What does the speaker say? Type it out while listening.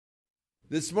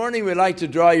This morning we'd like to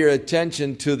draw your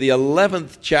attention to the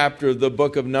 11th chapter of the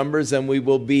book of Numbers, and we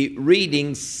will be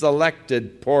reading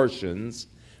selected portions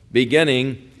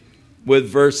beginning with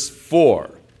verse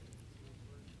 4.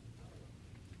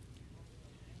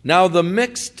 Now the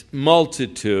mixed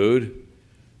multitude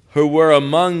who were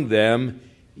among them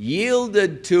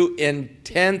yielded to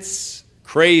intense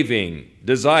craving,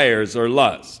 desires, or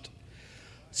lust.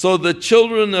 So the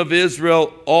children of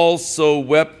Israel also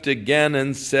wept again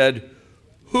and said,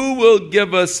 "Who will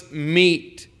give us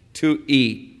meat to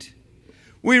eat?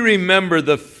 We remember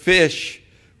the fish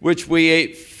which we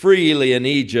ate freely in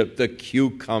Egypt, the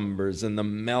cucumbers and the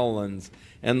melons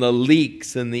and the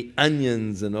leeks and the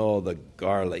onions and all the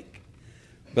garlic.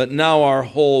 But now our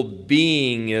whole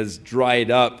being is dried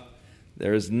up.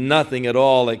 There is nothing at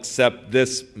all except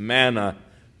this manna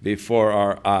before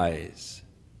our eyes."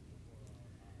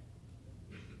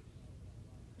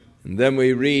 And then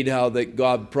we read how that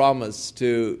God promised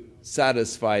to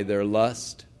satisfy their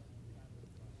lust,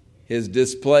 His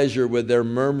displeasure with their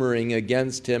murmuring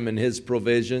against Him and His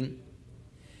provision.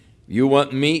 You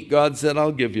want meat? God said,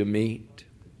 I'll give you meat.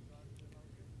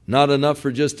 Not enough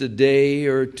for just a day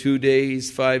or 2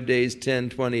 days, 5 days, 10,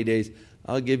 20 days.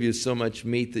 I'll give you so much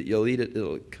meat that you'll eat it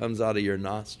till it comes out of your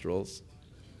nostrils.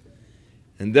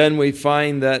 And then we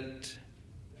find that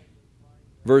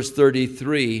verse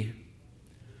 33,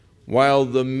 while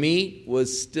the meat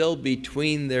was still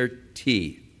between their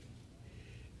teeth,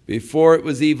 before it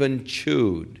was even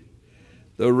chewed,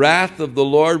 the wrath of the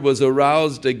Lord was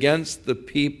aroused against the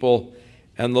people,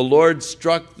 and the Lord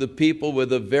struck the people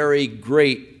with a very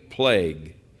great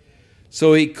plague.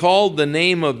 So He called the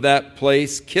name of that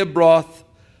place Kibroth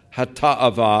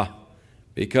Hattaavah,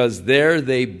 because there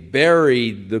they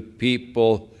buried the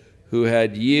people who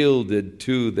had yielded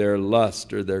to their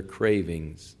lust or their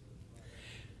cravings.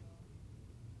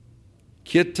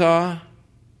 Kitta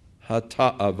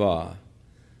Hattaavah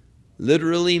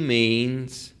literally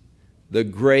means the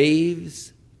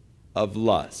graves of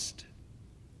lust,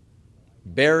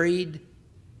 buried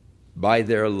by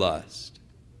their lust.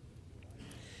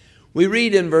 We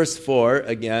read in verse 4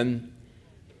 again,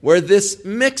 where this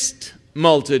mixed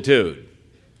multitude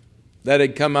that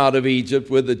had come out of Egypt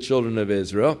with the children of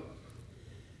Israel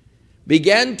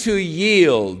began to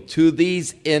yield to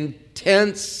these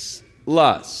intense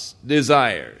lusts,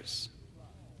 desires.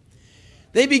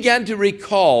 They began to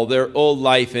recall their old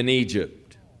life in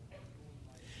Egypt.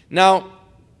 Now,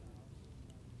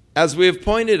 as we have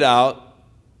pointed out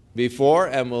before,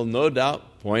 and will no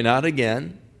doubt point out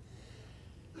again,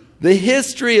 the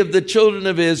history of the children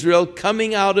of Israel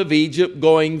coming out of Egypt,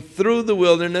 going through the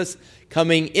wilderness,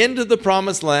 coming into the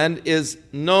promised land is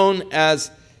known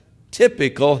as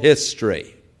typical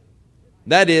history.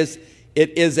 That is,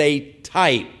 it is a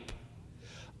type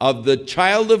of the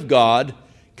child of God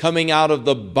coming out of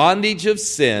the bondage of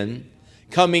sin,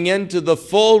 coming into the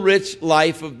full rich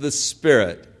life of the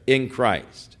Spirit in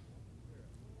Christ.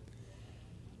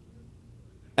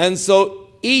 And so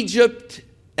Egypt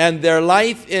and their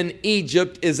life in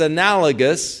Egypt is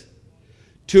analogous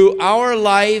to our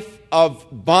life of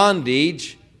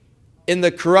bondage in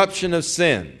the corruption of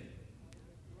sin.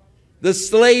 The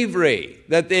slavery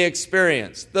that they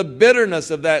experienced, the bitterness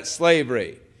of that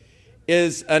slavery,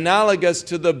 is analogous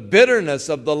to the bitterness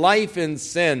of the life in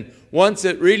sin once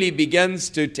it really begins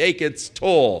to take its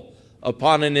toll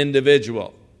upon an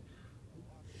individual.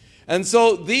 And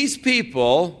so these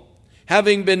people,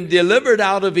 having been delivered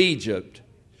out of Egypt,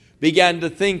 began to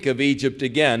think of Egypt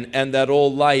again and that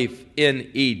old life in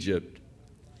Egypt.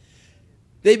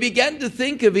 They began to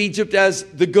think of Egypt as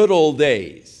the good old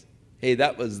days. Hey,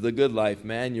 that was the good life,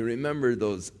 man. You remember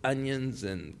those onions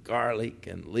and garlic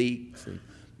and leeks and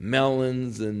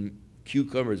melons and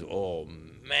cucumbers. Oh,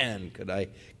 man, could I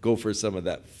go for some of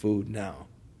that food now.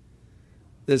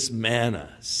 This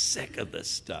manna, sick of this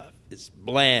stuff. It's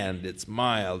bland, it's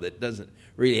mild, it doesn't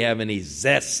really have any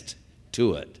zest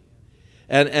to it.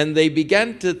 And they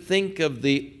began to think of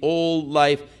the old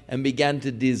life and began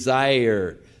to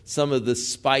desire some of the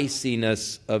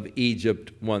spiciness of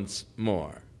Egypt once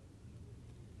more.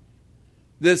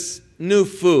 This new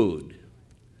food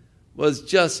was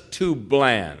just too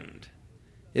bland.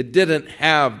 It didn't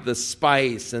have the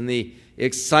spice and the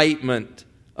excitement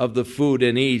of the food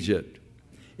in Egypt.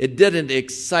 It didn't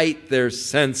excite their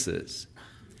senses.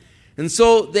 And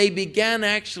so they began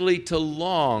actually to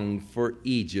long for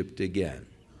Egypt again.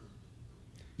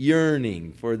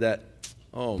 Yearning for that,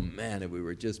 oh man, if we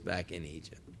were just back in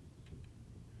Egypt.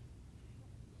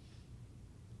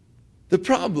 The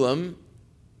problem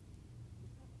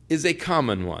is a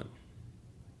common one.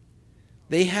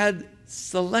 They had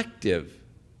selective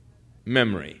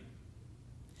memory.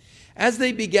 As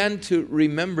they began to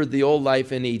remember the old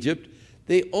life in Egypt,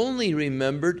 they only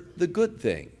remembered the good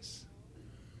things.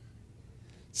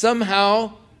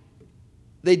 Somehow,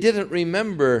 they didn't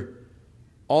remember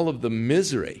all of the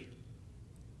misery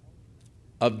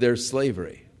of their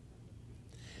slavery.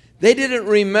 They didn't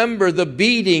remember the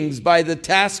beatings by the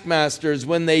taskmasters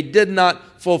when they did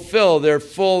not fulfill their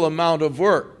full amount of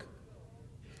work.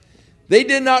 They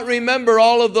did not remember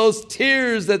all of those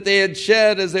tears that they had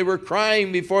shed as they were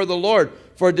crying before the Lord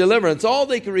for deliverance. All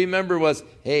they could remember was,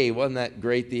 hey, wasn't that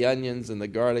great? The onions and the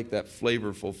garlic, that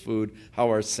flavorful food, how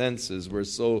our senses were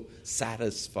so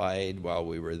satisfied while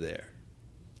we were there.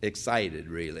 Excited,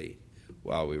 really,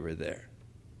 while we were there.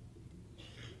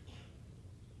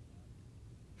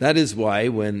 That is why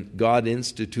when God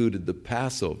instituted the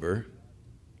Passover,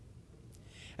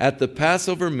 at the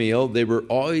Passover meal, they were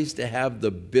always to have the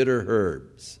bitter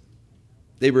herbs.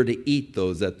 They were to eat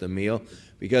those at the meal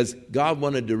because God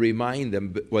wanted to remind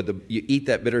them, whether you eat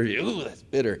that bitter, ooh, that's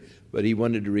bitter. But he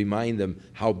wanted to remind them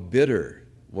how bitter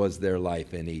was their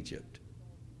life in Egypt.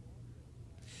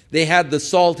 They had the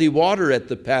salty water at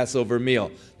the Passover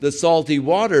meal. The salty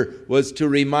water was to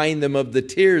remind them of the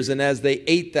tears, and as they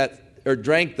ate that or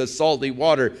drank the salty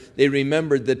water, they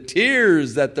remembered the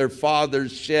tears that their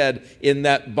fathers shed in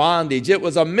that bondage. It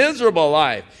was a miserable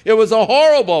life. It was a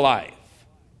horrible life.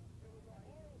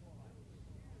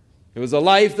 It was a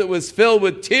life that was filled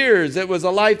with tears. It was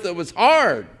a life that was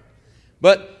hard.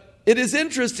 But it is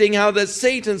interesting how that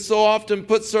Satan so often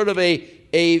puts sort of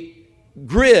a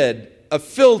grid, a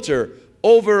filter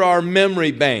over our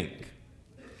memory bank,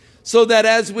 so that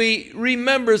as we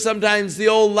remember sometimes the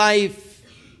old life,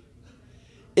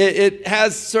 it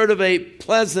has sort of a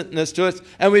pleasantness to us,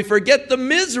 and we forget the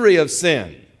misery of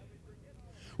sin.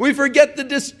 We forget the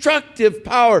destructive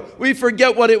power. We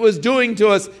forget what it was doing to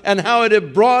us and how it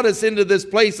had brought us into this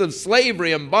place of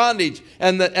slavery and bondage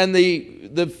and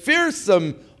the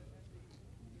fearsome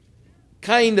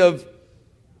kind of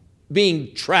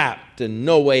being trapped and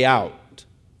no way out.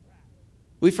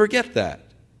 We forget that.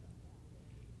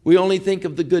 We only think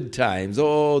of the good times.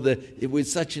 Oh, it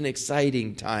was such an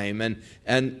exciting time.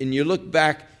 And you look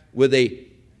back with a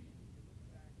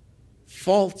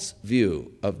false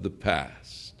view of the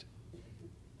past.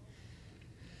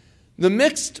 The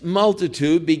mixed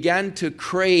multitude began to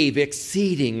crave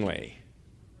exceedingly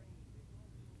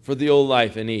for the old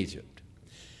life in Egypt.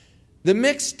 The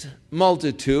mixed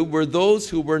multitude were those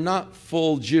who were not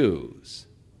full Jews.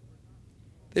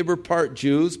 They were part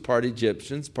Jews, part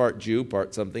Egyptians, part Jew,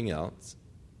 part something else.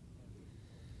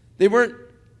 They weren't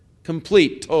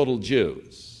complete, total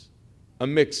Jews, a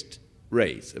mixed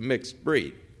race, a mixed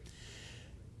breed.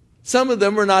 Some of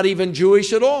them were not even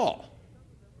Jewish at all.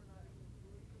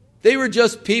 They were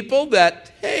just people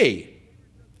that, hey,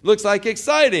 looks like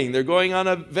exciting. They're going on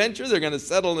a venture. They're going to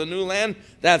settle in a new land.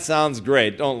 That sounds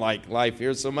great. Don't like life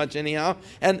here so much anyhow.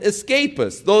 And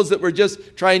escapists, those that were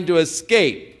just trying to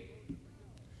escape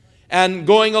and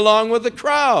going along with the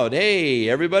crowd. Hey,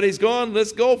 everybody's going.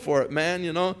 Let's go for it, man.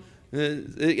 You know,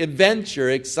 adventure,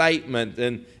 excitement,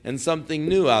 and something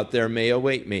new out there may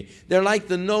await me. They're like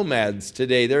the nomads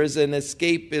today. There is an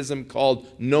escapism called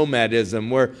nomadism,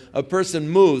 where a person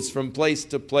moves from place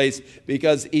to place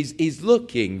because he's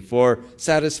looking for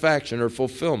satisfaction or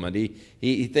fulfillment.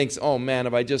 He thinks, oh man,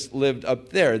 if I just lived up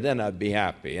there, then I'd be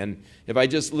happy. And if I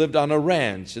just lived on a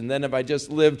ranch, and then if I just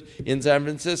lived in San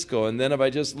Francisco, and then if I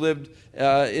just lived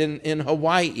in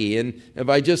Hawaii, and if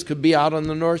I just could be out on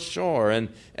the North Shore, and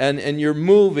you're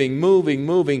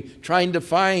moving, trying to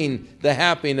find the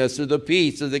happiness or the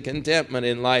peace or the contentment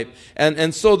in life.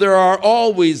 And so there are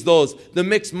always those, the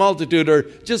mixed multitude, are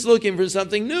just looking for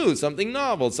something new, something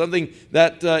novel, something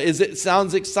that it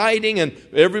sounds exciting, and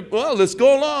let's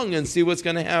go along and see what's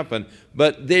going to happen.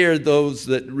 But they're those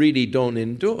that really don't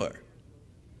endure.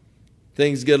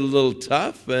 Things get a little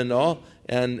tough and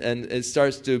it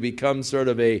starts to become sort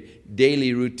of a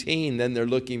daily routine. Then they're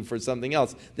looking for something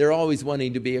else. They're always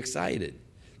wanting to be excited.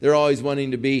 They're always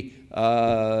wanting to be,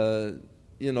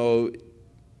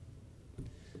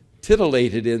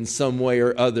 titillated in some way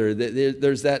or other.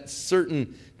 There's that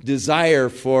certain desire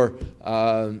for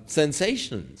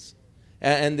sensations.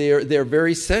 And they're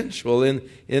very sensual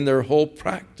in their whole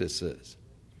practices.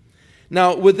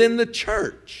 Now, within the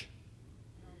church,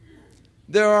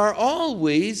 there are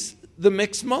always the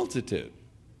mixed multitude.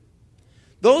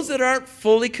 Those that aren't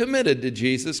fully committed to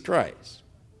Jesus Christ.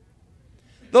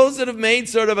 Those that have made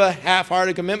sort of a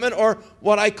half-hearted commitment, or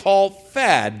what I call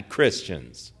fad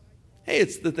Christians. Hey,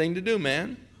 it's the thing to do,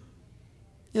 man.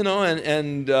 You know,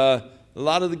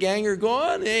 lot of the gang are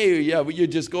going, hey, yeah, you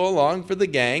just go along for the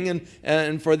gang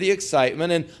and for the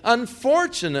excitement. And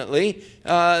unfortunately,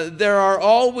 there are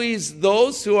always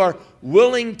those who are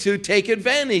willing to take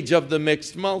advantage of the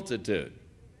mixed multitude,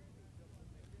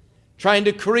 trying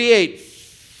to create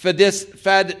fadistic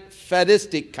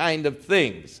kind of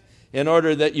things in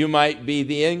order that you might be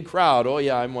the in crowd. Oh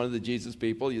yeah, I'm one of the Jesus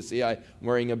people. You see, I'm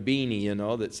wearing a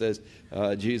beanie, that says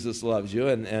Jesus loves you,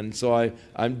 and so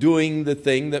I'm doing the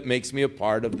thing that makes me a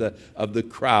part of the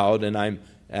crowd,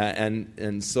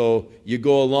 and so you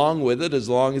go along with it as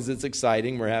long as it's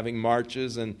exciting. We're having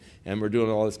marches and we're doing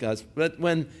all this kind of stuff. But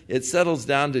when it settles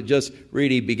down to just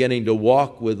really beginning to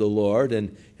walk with the Lord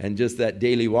and just that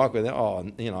daily walk with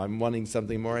Him, I'm wanting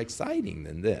something more exciting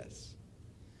than this.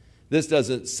 This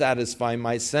doesn't satisfy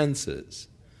my senses.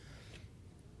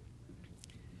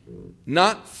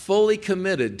 Not fully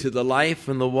committed to the life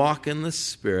and the walk in the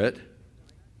Spirit,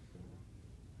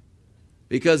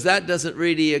 because that doesn't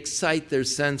really excite their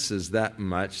senses that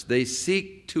much. They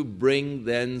seek to bring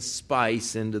then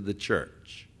spice into the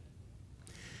church.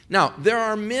 Now, there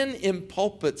are men in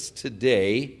pulpits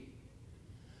today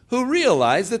who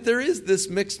realize that there is this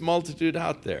mixed multitude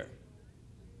out there.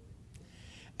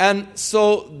 And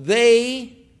so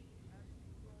they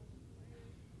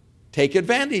take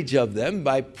advantage of them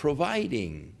by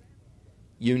providing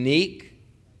unique,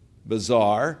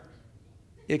 bizarre,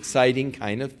 exciting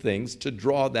kind of things to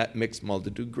draw that mixed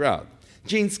multitude crowd.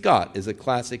 Gene Scott is a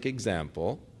classic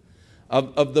example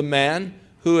of the man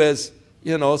who has,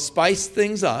 spiced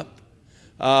things up.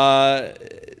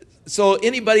 So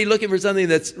anybody looking for something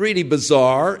that's really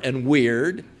bizarre and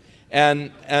weird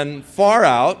and far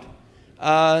out,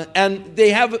 and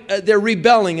they're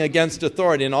rebelling against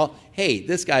authority and all. Hey,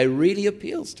 this guy really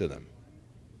appeals to them.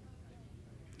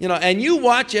 And you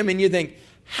watch him and you think,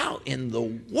 how in the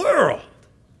world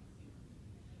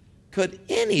could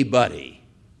anybody,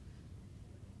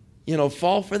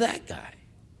 fall for that guy?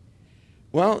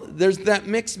 Well, there's that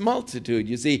mixed multitude.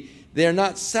 You see, they're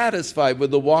not satisfied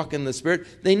with the walk in the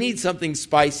Spirit. They need something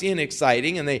spicy and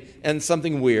exciting and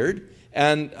something weird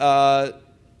and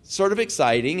sort of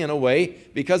exciting in a way,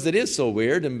 because it is so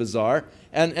weird and bizarre,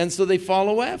 and so they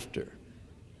follow after.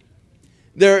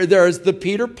 There's the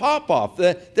Peter Popoff.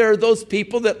 There are those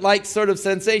people that like sort of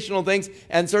sensational things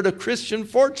and sort of Christian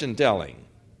fortune telling.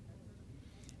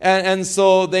 And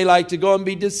so they like to go and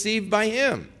be deceived by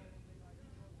him.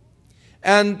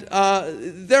 And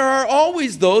there are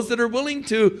always those that are willing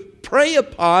to prey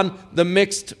upon the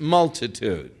mixed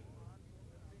multitude,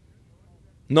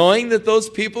 knowing that those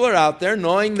people are out there,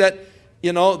 knowing that,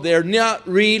 they're not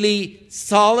really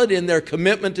solid in their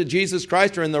commitment to Jesus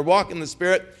Christ or in their walk in the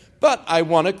Spirit, but I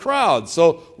want a crowd.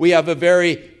 So we have a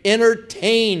very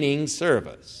entertaining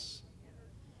service.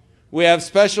 We have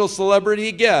special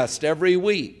celebrity guests every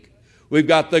week. We've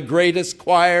got the greatest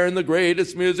choir and the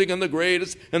greatest music and the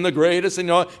greatest,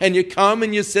 and you come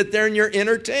and you sit there and you're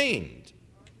entertained.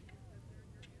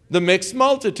 The mixed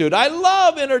multitude. I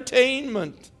love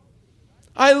entertainment.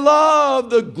 I love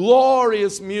the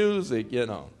glorious music,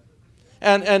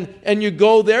 And you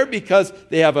go there because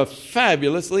they have a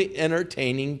fabulously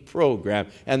entertaining program,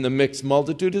 and the mixed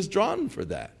multitude is drawn for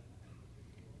that.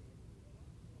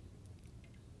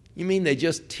 You mean they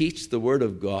just teach the Word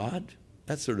of God?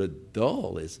 That's sort of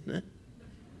dull, isn't it?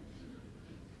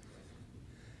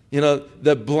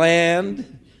 The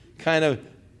bland kind of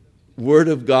Word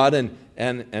of God,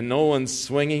 and no one's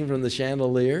swinging from the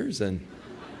chandeliers, and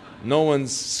no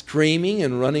one's screaming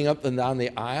and running up and down the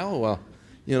aisle. Well,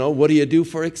 what do you do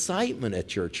for excitement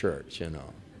at your church,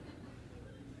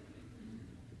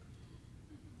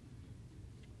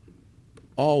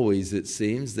 Always, it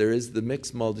seems, there is the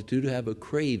mixed multitude who have a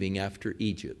craving after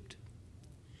Egypt.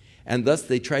 And thus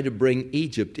they try to bring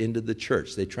Egypt into the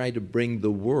church. They try to bring the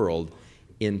world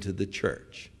into the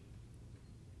church.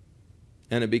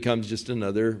 And it becomes just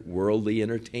another worldly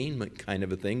entertainment kind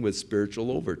of a thing with spiritual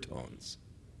overtones.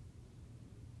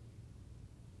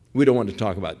 We don't want to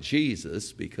talk about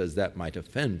Jesus because that might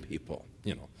offend people.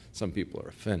 Some people are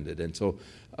offended. And so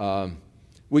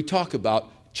we talk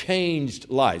about changed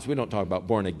lives. We don't talk about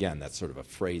born again. That's sort of a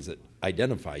phrase that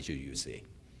identifies you, you see.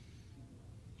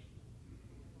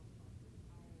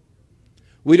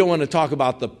 We don't want to talk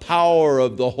about the power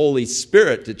of the Holy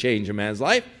Spirit to change a man's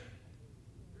life.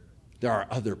 There are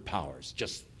other powers.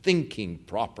 Just thinking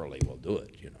properly will do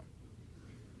it,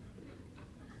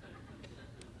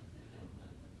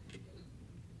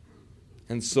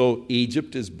 And so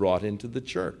Egypt is brought into the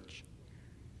church.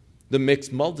 The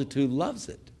mixed multitude loves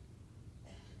it.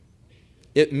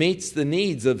 It meets the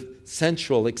needs of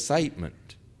sensual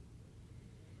excitement.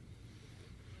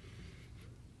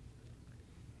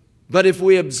 But if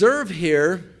we observe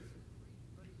here,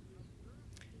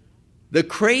 the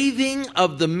craving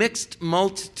of the mixed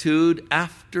multitude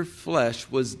after flesh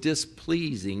was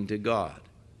displeasing to God.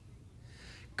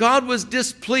 God was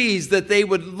displeased that they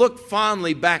would look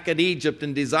fondly back at Egypt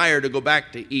and desire to go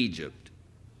back to Egypt.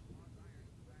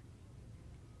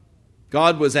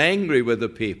 God was angry with the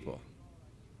people.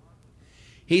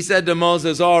 He said to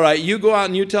Moses, all right, you go out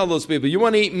and you tell those people, you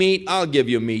want to eat meat? I'll give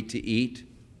you meat to eat.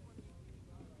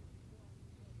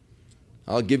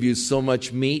 I'll give you so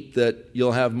much meat that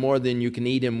you'll have more than you can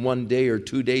eat in 1 day or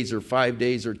 2 days or 5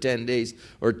 days or 10 days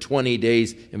or 20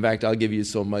 days. In fact, I'll give you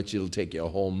so much it'll take you a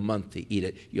whole month to eat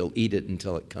it. You'll eat it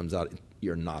until it comes out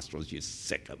your nostrils. You're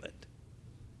sick of it.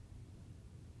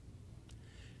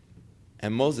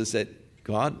 And Moses said,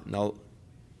 God, now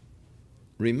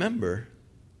remember,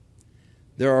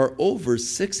 there are over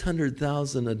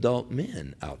 600,000 adult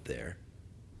men out there,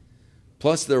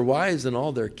 plus their wives and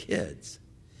all their kids.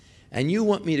 And you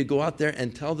want me to go out there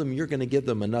and tell them you're going to give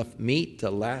them enough meat to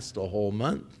last a whole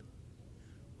month?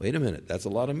 Wait a minute, that's a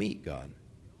lot of meat, God.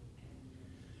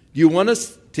 Do you want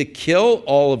us to kill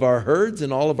all of our herds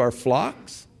and all of our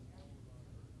flocks?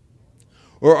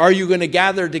 Or are you going to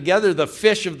gather together the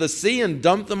fish of the sea and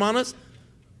dump them on us?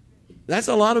 That's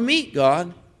a lot of meat,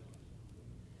 God.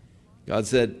 God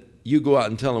said, you go out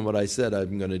and tell them what I said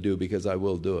I'm going to do, because I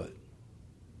will do it.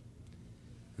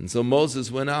 And so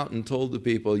Moses went out and told the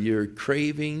people, you're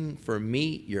craving for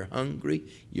meat, you're hungry,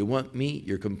 you want meat,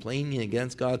 you're complaining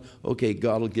against God. Okay,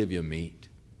 God will give you meat.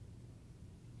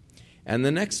 And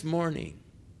the next morning,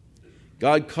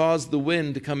 God caused the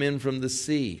wind to come in from the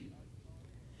sea.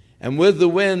 And with the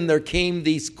wind there came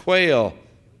these quail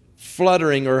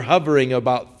fluttering or hovering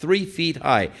about 3 feet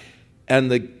high.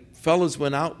 And the fellows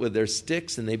went out with their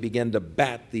sticks and they began to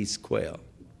bat these quail.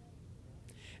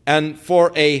 And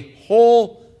for a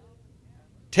whole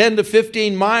 10 to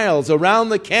 15 miles around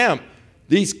the camp,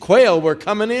 these quail were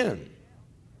coming in.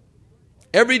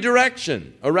 Every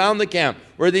direction around the camp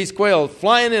were these quail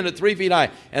flying in at 3 feet high.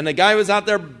 And the guy was out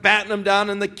there batting them down,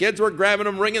 and the kids were grabbing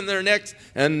them, wringing their necks,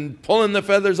 and pulling the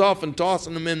feathers off and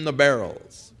tossing them in the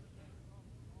barrels.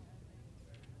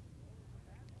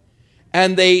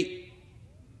 And they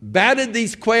batted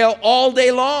these quail all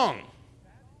day long.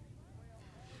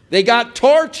 They got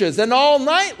torches, and all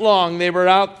night long they were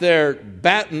out there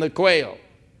batting the quail.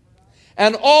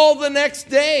 And all the next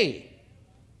day,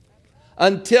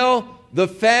 until the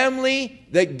family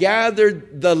that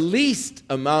gathered the least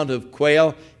amount of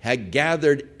quail had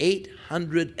gathered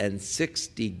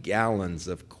 860 gallons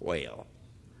of quail.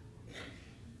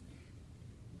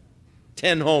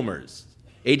 10 homers,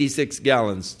 86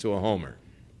 gallons to a homer.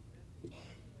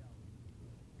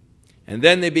 And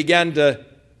then they began to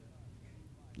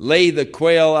lay the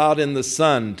quail out in the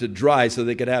sun to dry so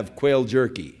they could have quail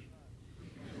jerky.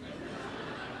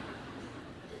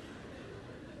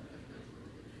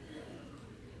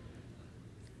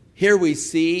 Here we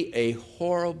see a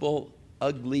horrible,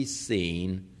 ugly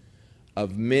scene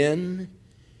of men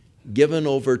given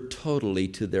over totally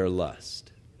to their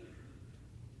lust.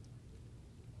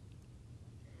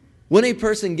 When a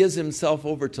person gives himself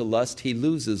over to lust, he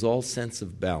loses all sense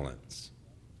of balance,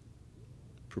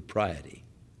 propriety.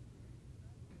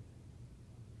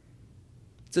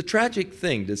 It's a tragic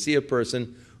thing to see a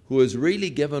person who is really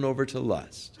given over to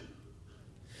lust,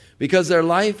 because their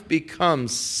life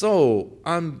becomes so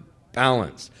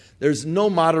unbalanced. There's no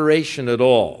moderation at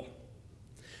all.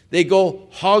 They go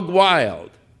hog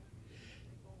wild.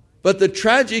 But the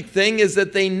tragic thing is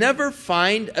that they never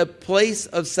find a place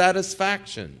of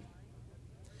satisfaction.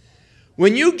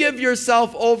 When you give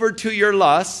yourself over to your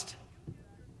lust,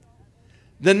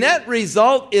 the net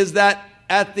result is that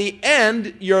at the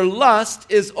end, your lust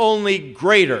is only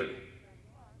greater.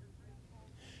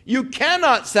 You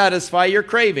cannot satisfy your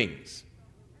cravings.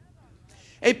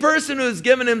 A person who has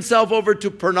given himself over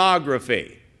to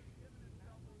pornography,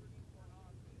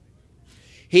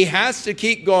 he has to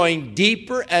keep going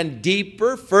deeper and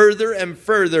deeper, further and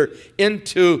further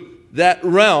into that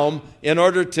realm in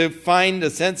order to find a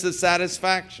sense of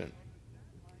satisfaction.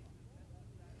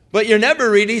 But you're never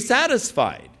really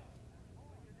satisfied.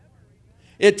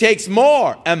 It takes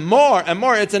more and more and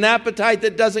more. It's an appetite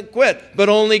that doesn't quit, but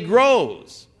only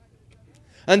grows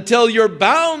until you're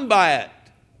bound by it,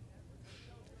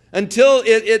 until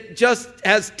it just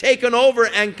has taken over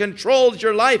and controls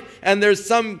your life, and there's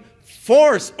some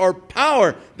force or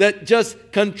power that just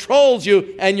controls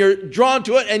you, and you're drawn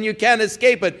to it and you can't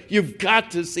escape it. You've got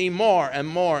to see more and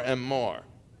more and more.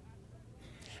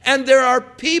 And there are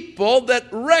people that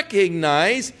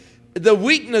recognize the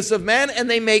weakness of man, and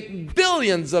they make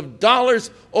billions of dollars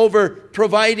over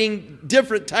providing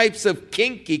different types of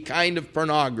kinky kind of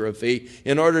pornography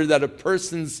in order that a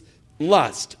person's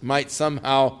lust might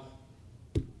somehow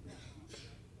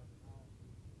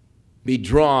be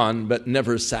drawn but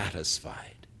never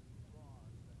satisfied.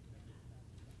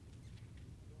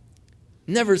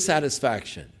 Never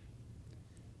satisfaction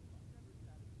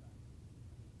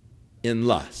in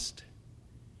lust.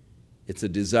 It's a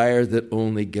desire that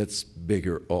only gets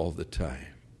bigger all the time.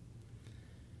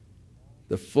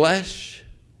 The flesh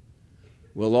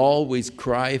will always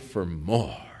cry for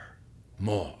more,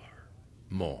 more,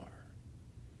 more.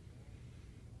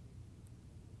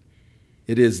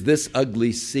 It is this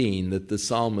ugly scene that the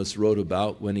psalmist wrote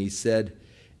about when he said,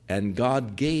 "And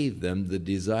God gave them the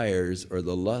desires or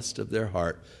the lust of their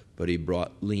heart, but he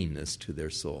brought leanness to their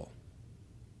soul."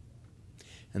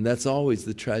 And that's always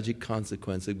the tragic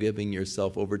consequence of giving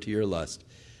yourself over to your lust.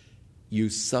 You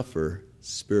suffer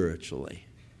spiritually.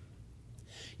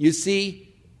 You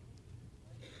see,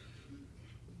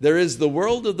 there is the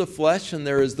world of the flesh and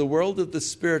there is the world of the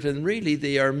spirit, and really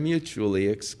they are mutually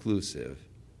exclusive,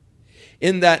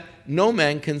 in that no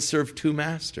man can serve two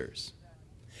masters.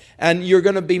 And you're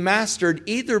going to be mastered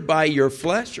either by your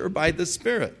flesh or by the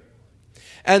spirit.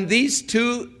 And these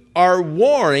two are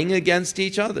warring against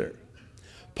each other.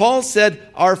 Paul said,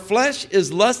 our flesh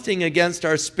is lusting against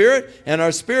our spirit, and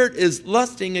our spirit is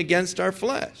lusting against our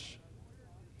flesh.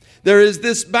 There is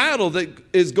this battle that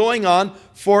is going on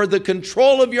for the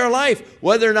control of your life,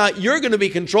 whether or not you're going to be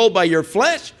controlled by your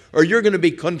flesh or you're going to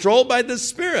be controlled by the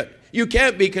spirit. You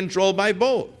can't be controlled by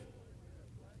both.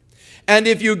 And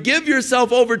if you give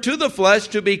yourself over to the flesh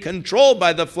to be controlled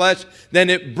by the flesh, then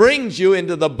it brings you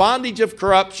into the bondage of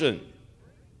corruption.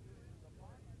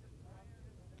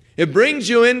 It brings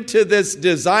you into this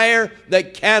desire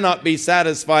that cannot be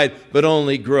satisfied, but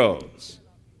only grows.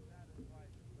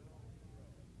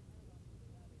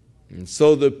 And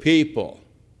so the people,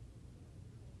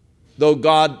 though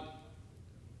God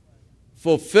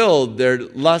fulfilled their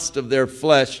lust of their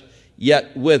flesh,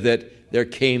 yet with it there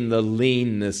came the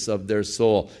leanness of their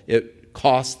soul. It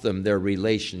cost them their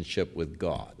relationship with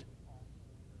God.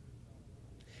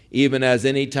 Even as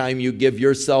any time you give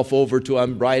yourself over to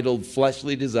unbridled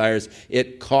fleshly desires,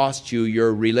 it costs you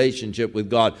your relationship with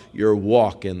God, your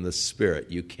walk in the Spirit.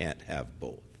 You can't have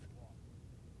both.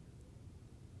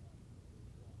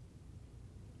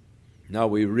 Now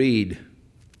we read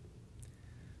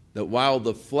that while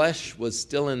the flesh was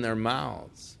still in their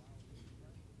mouths,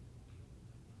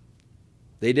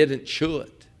 they didn't chew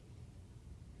it.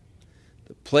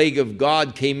 The plague of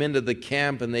God came into the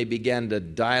camp and they began to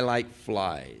die like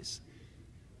flies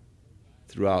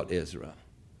throughout Israel.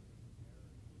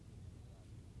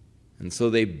 And so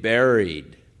they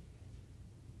buried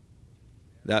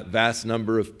that vast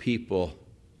number of people,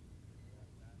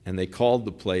 and they called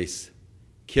the place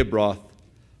Kibroth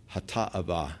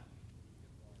Hattaavah,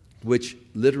 which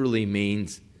literally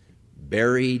means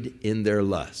buried in their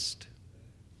lust.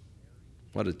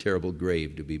 What a terrible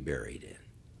grave to be buried in.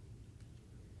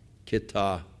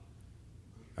 Kibroth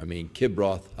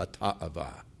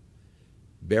Hattaavah,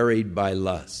 buried by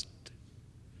lust,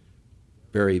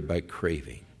 buried by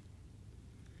craving.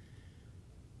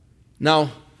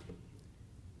 Now,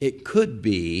 it could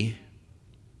be,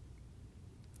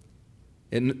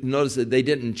 and notice that they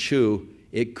didn't chew,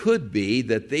 it could be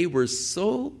that they were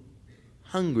so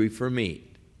hungry for meat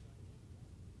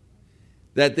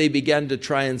that they began to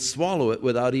try and swallow it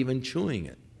without even chewing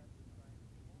it.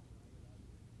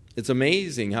 It's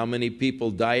amazing how many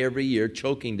people die every year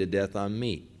choking to death on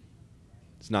meat.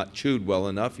 It's not chewed well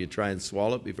enough. You try and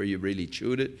swallow it before you really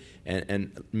chewed it.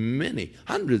 And many,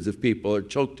 hundreds of people are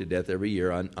choked to death every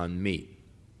year on meat,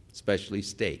 especially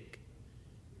steak.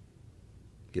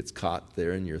 It gets caught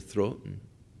there in your throat and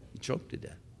you choke to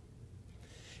death.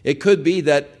 It could be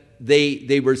that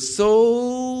they were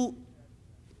so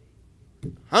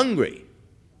hungry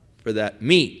for that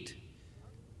meat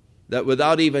that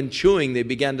without even chewing, they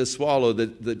began to swallow.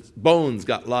 The bones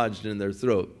got lodged in their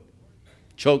throat,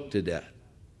 choked to death.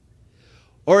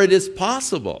 Or it is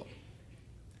possible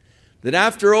that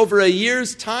after over a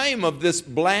year's time of this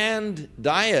bland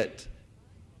diet,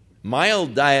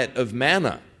 mild diet of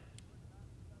manna,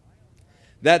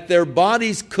 that their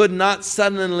bodies could not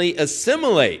suddenly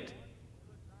assimilate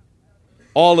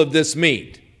all of this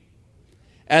meat.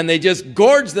 And they just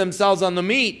gorged themselves on the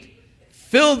meat,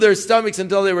 filled their stomachs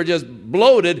until they were just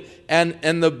bloated,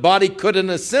 and the body couldn't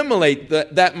assimilate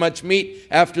that much meat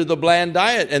after the bland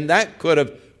diet, and that could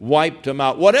have wiped them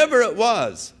out. Whatever it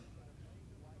was,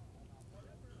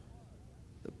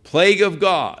 the plague of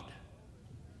God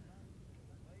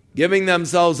giving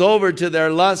themselves over to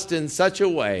their lust in such a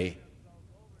way,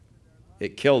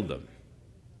 it killed them.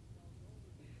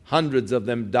 Hundreds of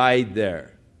them died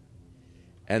there.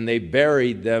 And they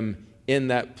buried them in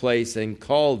that place and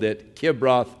called it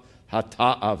Kibroth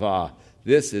Hata'ava.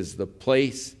 This is the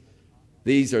place,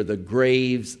 these are the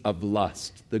graves of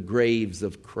lust, the graves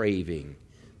of craving.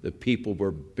 The people were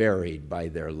buried by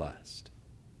their lust.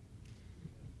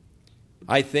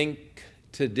 I think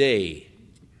today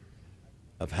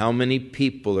of how many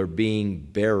people are being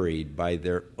buried by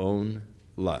their own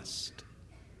lust.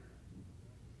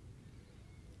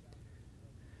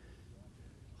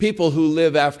 People who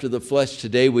live after the flesh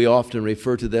today, we often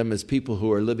refer to them as people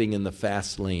who are living in the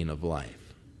fast lane of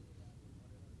life.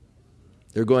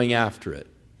 They're going after it.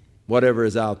 Whatever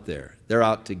is out there, they're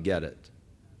out to get it.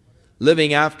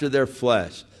 Living after their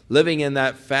flesh, living in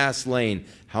that fast lane.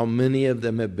 How many of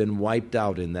them have been wiped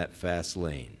out in that fast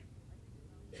lane?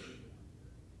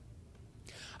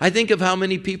 I think of how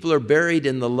many people are buried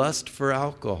in the lust for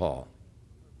alcohol.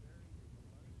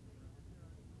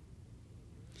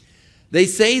 They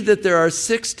say that there are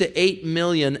 6 to 8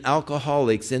 million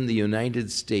alcoholics in the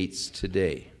United States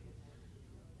today.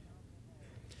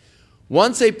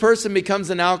 Once a person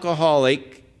becomes an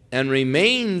alcoholic and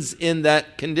remains in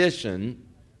that condition,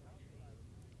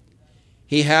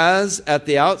 he has at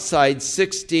the outside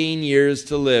 16 years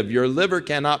to live. Your liver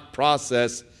cannot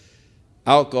process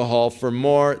alcohol for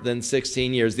more than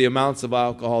 16 years. The amounts of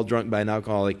alcohol drunk by an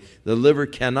alcoholic, the liver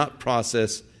cannot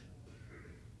process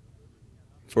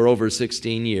for over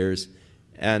 16 years.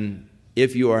 And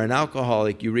if you are an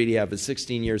alcoholic, you really have a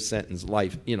 16-year sentence,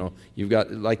 life. You know, you've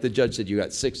got, like the judge said, you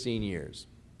got 16 years.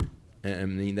 I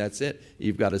mean, that's it.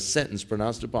 You've got a sentence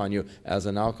pronounced upon you as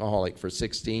an alcoholic for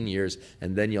 16 years,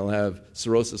 and then you'll have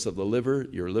cirrhosis of the liver.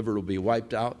 Your liver will be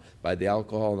wiped out by the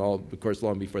alcohol, and all. Of course,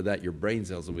 long before that, your brain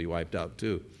cells will be wiped out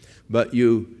too. But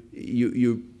you're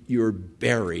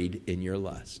buried in your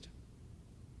lust.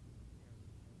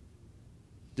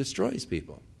 Destroys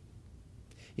people.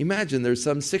 Imagine there's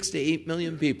some 6 to 8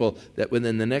 million people that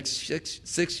within the next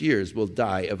six years will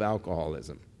die of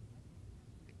alcoholism.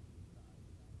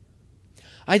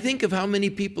 I think of how many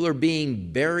people are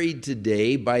being buried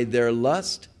today by their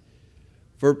lust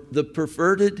for the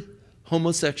perverted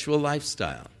homosexual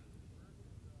lifestyle.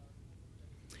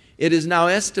 It is now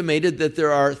estimated that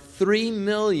there are 3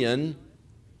 million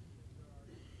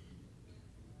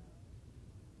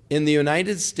in the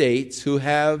United States who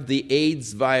have the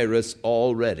AIDS virus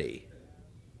already.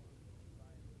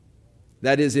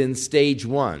 That is in stage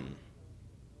 1.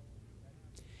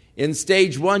 In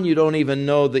stage 1, you don't even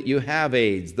know that you have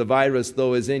AIDS. The virus,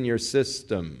 though, is in your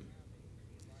system.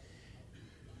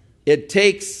 It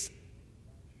takes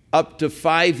up to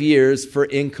 5 years for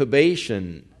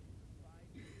incubation.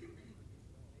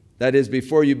 That is,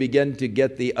 before you begin to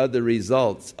get the other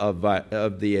results of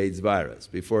the AIDS virus,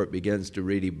 before it begins to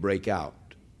really break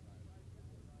out.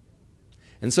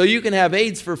 And so you can have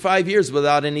AIDS for 5 years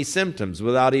without any symptoms,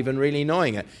 without even really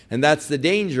knowing it. And that's the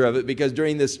danger of it, because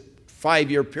during this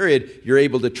 5-year period, you're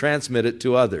able to transmit it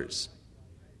to others.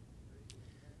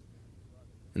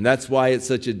 And that's why it's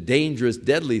such a dangerous,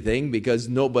 deadly thing, because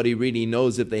nobody really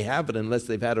knows if they have it unless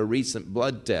they've had a recent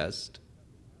blood test.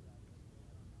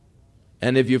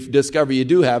 And if you discover you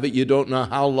do have it, you don't know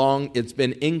how long it's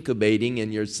been incubating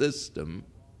in your system.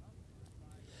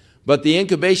 But the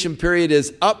incubation period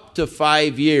is up to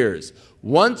 5 years.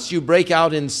 Once you break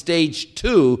out in stage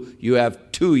 2, you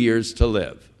have 2 years to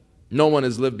live. No one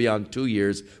has lived beyond 2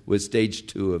 years with stage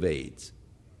 2 of AIDS.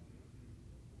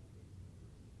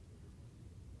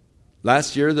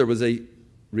 Last year, there was a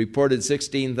reported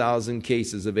 16,000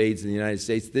 cases of AIDS in the United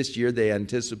States. This year, they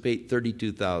anticipate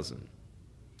 32,000.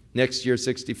 Next year,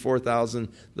 64,000.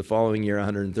 The following year,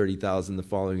 130,000. The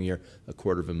following year,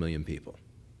 250,000 people.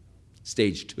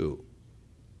 Stage 2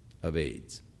 of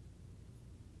AIDS.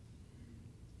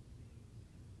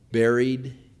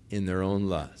 Buried in their own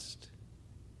lust.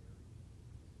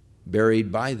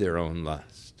 Buried by their own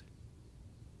lust.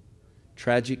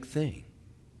 Tragic thing.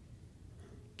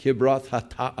 Kibroth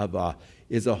Hata'ava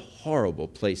is a horrible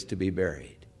place to be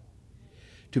buried.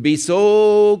 To be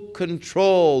so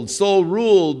controlled, so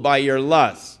ruled by your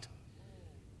lust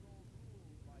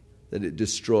that it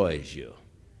destroys you.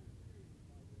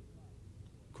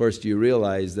 Of course, do you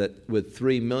realize that with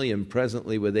 3 million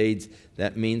presently with AIDS,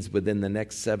 that means within the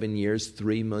next 7 years,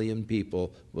 3 million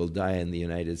people will die in the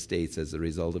United States as a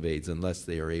result of AIDS unless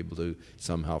they are able to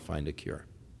somehow find a cure.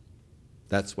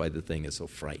 That's why the thing is so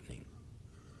frightening.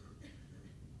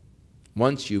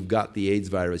 Once you've got the AIDS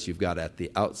virus, you've got at the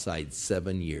outside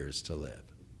 7 years to live.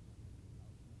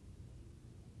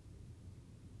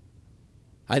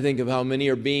 I think of how many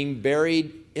are being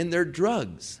buried in their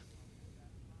drugs.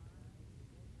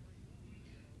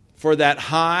 For that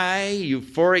high,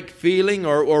 euphoric feeling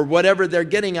or whatever they're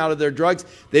getting out of their drugs,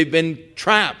 they've been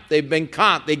trapped, they've been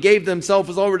caught, they gave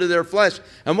themselves over to their flesh.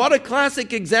 And what a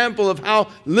classic example of how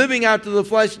living after the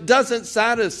flesh doesn't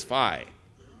satisfy.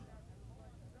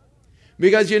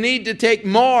 Because you need to take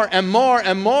more and more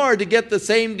and more to get the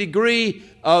same degree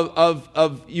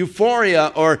of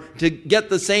euphoria or to get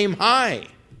the same high.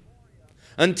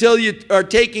 Until you are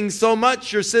taking so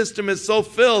much, your system is so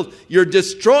filled, you're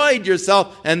destroyed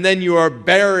yourself, and then you are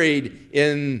buried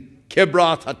in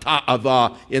Kibroth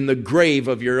Hata'ava, in the grave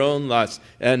of your own lust.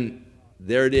 And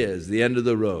there it is, the end of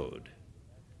the road.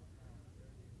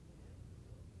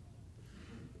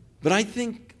 But I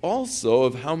think also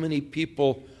of how many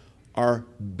people are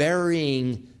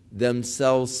burying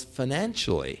themselves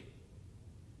financially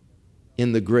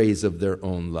in the graves of their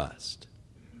own lust.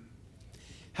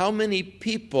 How many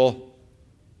people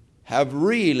have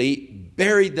really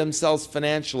buried themselves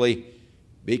financially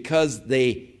because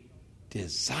they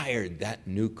desired that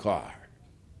new car,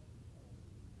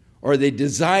 or they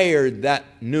desired that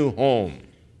new home,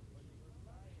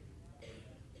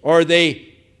 or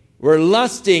they were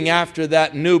lusting after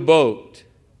that new boat,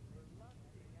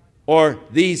 or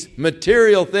these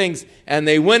material things, and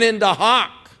they went into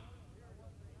hock.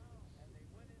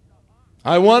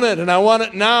 I want it, and I want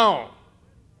it now.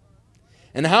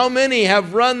 And how many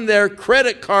have run their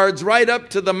credit cards right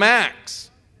up to the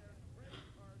max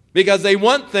because they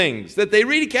want things that they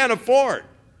really can't afford.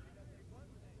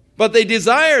 But they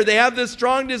have this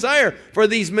strong desire for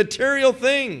these material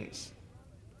things.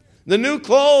 The new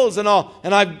clothes and all,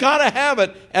 and I've got to have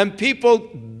it. And people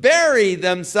bury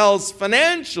themselves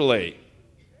financially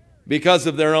because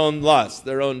of their own lust,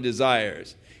 their own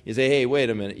desires. You say, hey, wait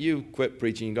a minute, you quit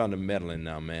preaching, you've gone to meddling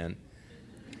now, man.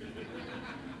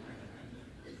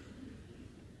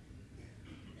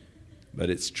 But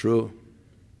it's true.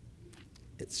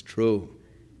 It's true.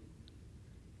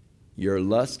 Your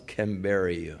lust can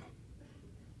bury you.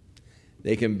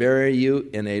 They can bury you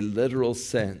in a literal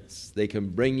sense. They can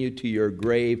bring you to your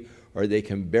grave, or they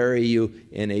can bury you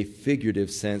in a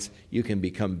figurative sense. You can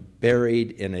become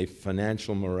buried in a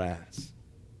financial morass.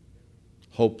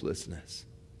 Hopelessness.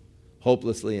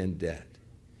 Hopelessly in debt.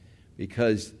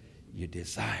 Because you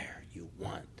desire, you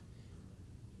want.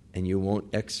 And you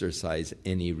won't exercise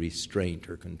any restraint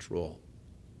or control.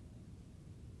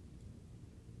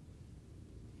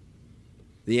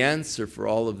 The answer for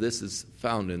all of this is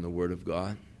found in the Word of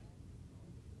God.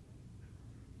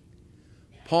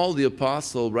 Paul the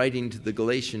Apostle, writing to the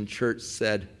Galatian church,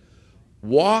 said,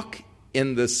 "Walk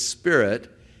in the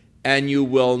Spirit, and you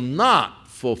will not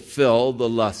fulfill the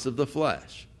lusts of the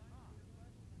flesh."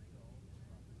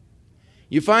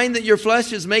 You find that your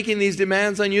flesh is making these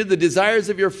demands on you. The desires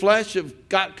of your flesh have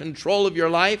got control of your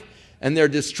life, and they're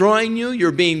destroying you.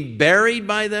 You're being buried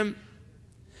by them.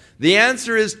 The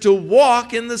answer is to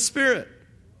walk in the Spirit.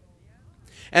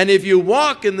 And if you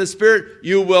walk in the Spirit,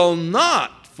 you will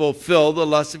not fulfill the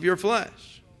lust of your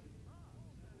flesh.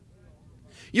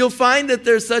 You'll find that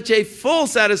there's such a full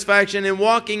satisfaction in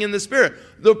walking in the Spirit.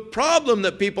 The problem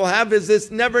that people have is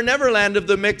this never, never land of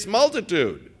the mixed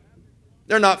multitude.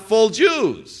 They're not full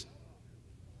Jews.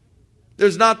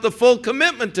 There's not the full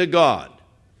commitment to God.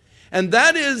 And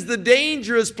that is the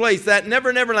dangerous place, that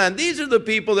never, never land. These are the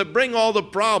people that bring all the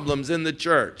problems in the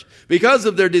church because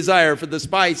of their desire for the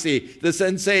spicy, the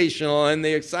sensational, and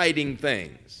the exciting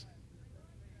things.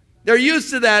 They're used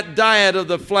to that diet of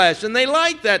the flesh, and they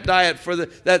like that diet for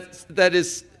that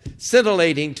is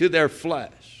scintillating to their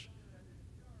flesh.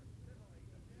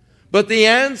 But the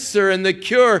answer and the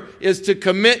cure is to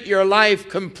commit your life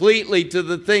completely to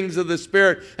the things of the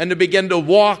Spirit and to begin to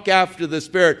walk after the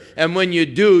Spirit. And when you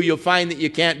do, you'll find that you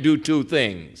can't do two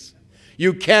things.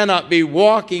 You cannot be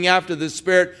walking after the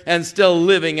Spirit and still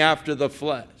living after the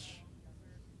flesh.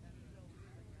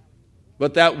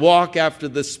 But that walk after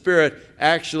the Spirit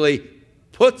actually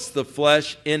puts the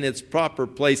flesh in its proper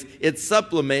place. It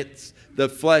supplements the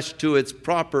flesh to its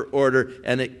proper order,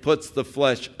 and it puts the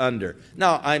flesh under.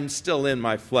 Now, I'm still in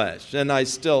my flesh, and I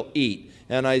still eat,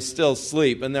 and I still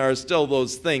sleep, and there are still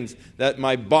those things that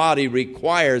my body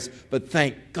requires, but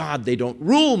thank God they don't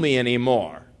rule me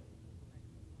anymore.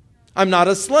 I'm not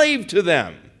a slave to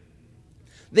them.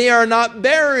 They are not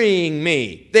burying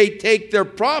me. They take their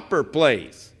proper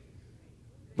place.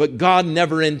 But God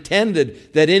never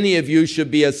intended that any of you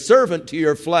should be a servant to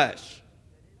your flesh,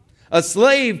 a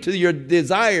slave to your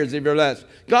desires of your flesh.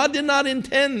 God did not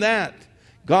intend that.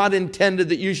 God intended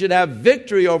that you should have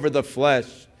victory over the flesh.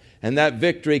 And that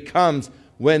victory comes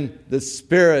when the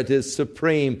Spirit is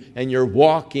supreme and you're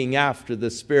walking after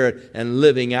the Spirit and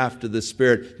living after the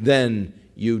Spirit, then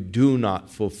you do not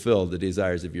fulfill the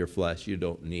desires of your flesh. You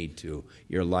don't need to.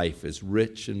 Your life is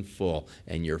rich and full,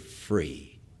 and you're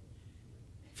free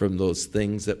from those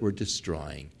things that were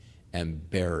destroying and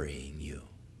burying you.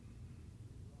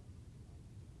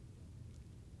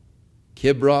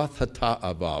 Kibroth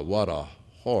Hata'ava, what a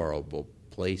horrible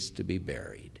place to be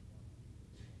buried.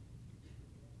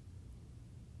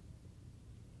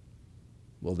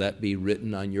 Will that be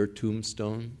written on your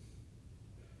tombstone?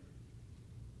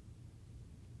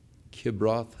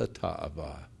 Kibroth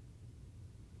Hata'ava.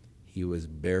 He was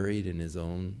buried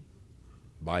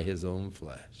by his own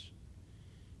flesh.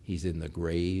 He's in the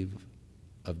grave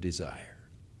of desire.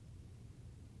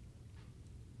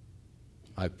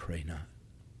 I pray not.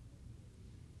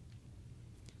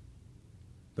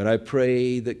 But I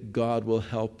pray that God will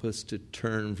help us to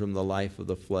turn from the life of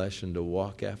the flesh and to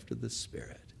walk after the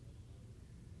Spirit.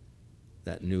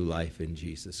 That new life in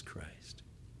Jesus Christ.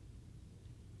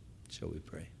 Shall we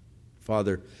pray?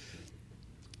 Father,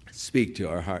 speak to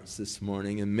our hearts this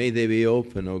morning, and may they be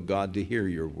open, O God, to hear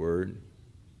your word.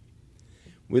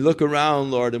 We look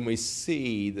around, Lord, and we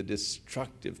see the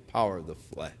destructive power of the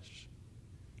flesh.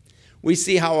 We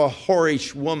see how a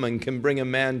whorish woman can bring a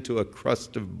man to a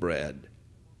crust of bread.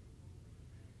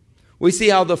 We see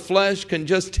how the flesh can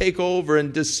just take over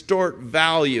and distort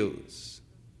values,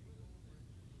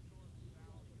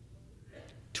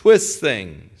 twist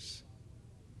things.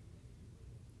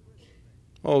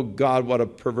 Oh God, what a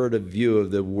perverted view of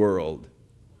the world.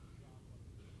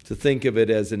 To think of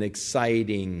it as an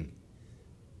exciting,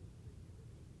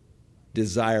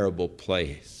 desirable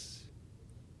place.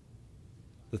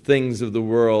 The things of the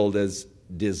world as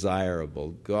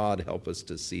desirable. God, help us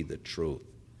to see the truth.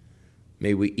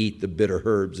 May we eat the bitter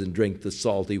herbs and drink the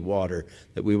salty water,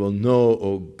 that we will know,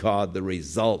 O God, the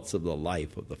results of the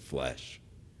life of the flesh.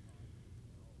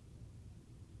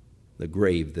 The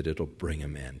grave that it'll bring a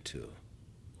man to.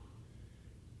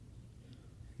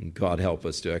 And God, help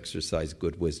us to exercise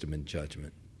good wisdom and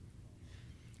judgment,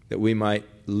 that we might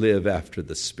live after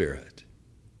the Spirit.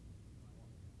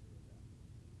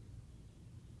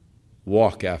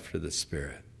 Walk after the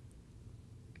Spirit.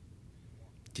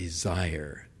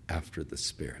 Desire after the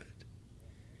Spirit.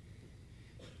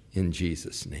 In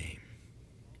Jesus' name,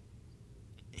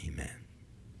 amen.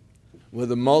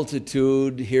 With a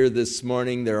multitude here this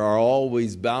morning, there are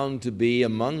always bound to be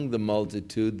among the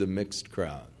multitude the mixed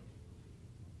crowd.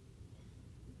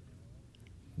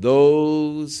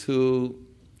 Those who,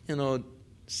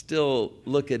 still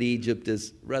look at Egypt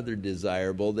as rather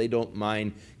desirable. They don't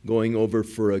mind going over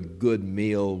for a good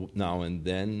meal now and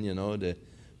then, to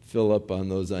fill up on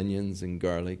those onions and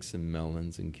garlics and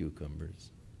melons and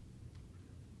cucumbers.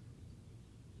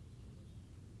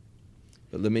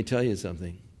 But let me tell you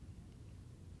something.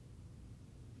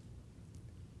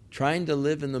 Trying to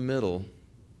live in the middle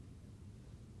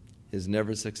is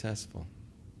never successful.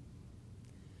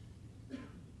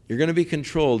 You're going to be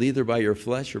controlled either by your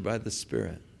flesh or by the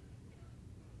Spirit.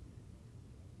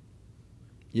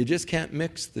 You just can't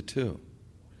mix the two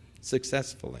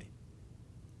successfully.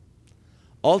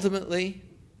 Ultimately,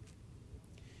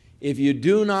 if you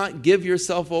do not give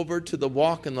yourself over to the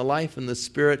walk and the life and the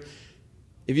Spirit,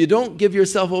 if you don't give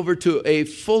yourself over to a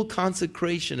full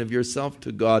consecration of yourself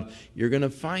to God, you're going to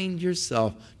find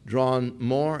yourself drawn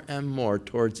more and more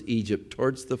towards Egypt,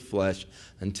 towards the flesh,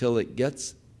 until it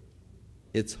gets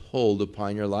its hold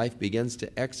upon your life, begins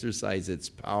to exercise its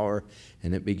power,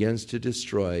 and it begins to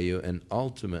destroy you, and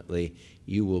ultimately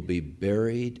you will be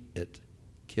buried at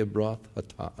Kibroth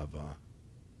Hata'ava.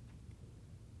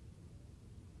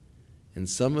 And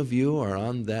some of you are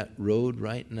on that road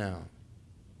right now.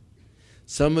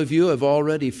 Some of you have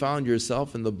already found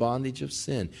yourself in the bondage of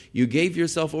sin. You gave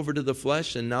yourself over to the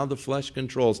flesh, and now the flesh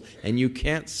controls, and you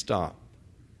can't stop.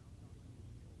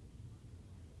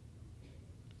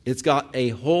 It's got a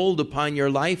hold upon your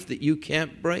life that you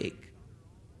can't break.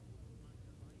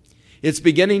 It's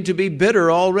beginning to be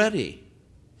bitter already.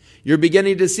 You're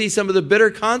beginning to see some of the bitter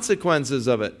consequences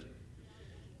of it.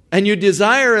 And you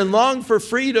desire and long for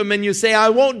freedom, and you say, I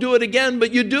won't do it again,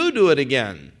 but you do it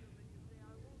again.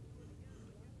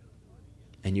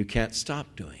 And you can't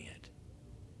stop doing it.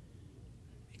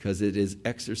 Because it is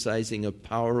exercising a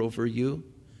power over you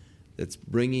that's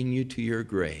bringing you to your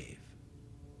grave.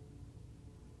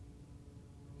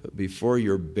 But before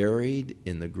you're buried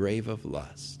in the grave of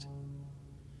lust,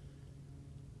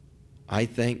 I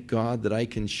thank God that I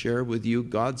can share with you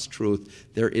God's truth.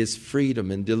 There is freedom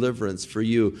and deliverance for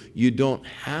you. You don't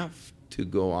have to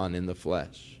go on in the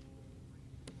flesh.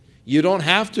 You don't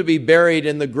have to be buried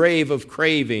in the grave of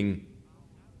craving.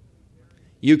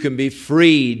 You can be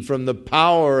freed from the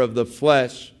power of the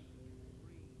flesh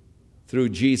through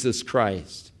Jesus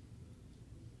Christ,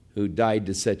 who died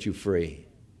to set you free.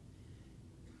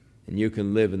 And you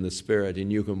can live in the Spirit,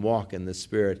 and you can walk in the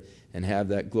Spirit and have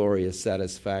that glorious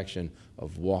satisfaction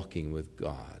of walking with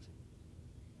God.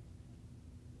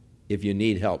 If you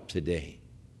need help today,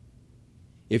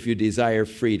 if you desire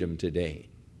freedom today,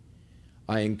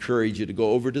 I encourage you to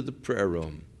go over to the prayer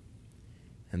room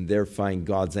and there find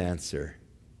God's answer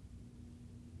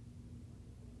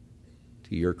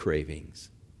to your cravings,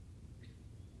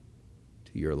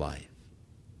 to your life.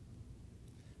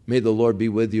 May the Lord be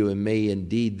with you, and may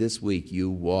indeed this week you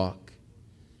walk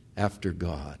after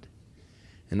God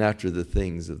and after the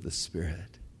things of the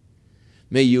Spirit.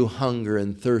 May you hunger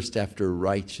and thirst after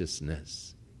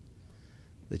righteousness,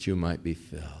 that you might be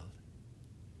filled.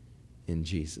 In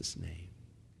Jesus' name.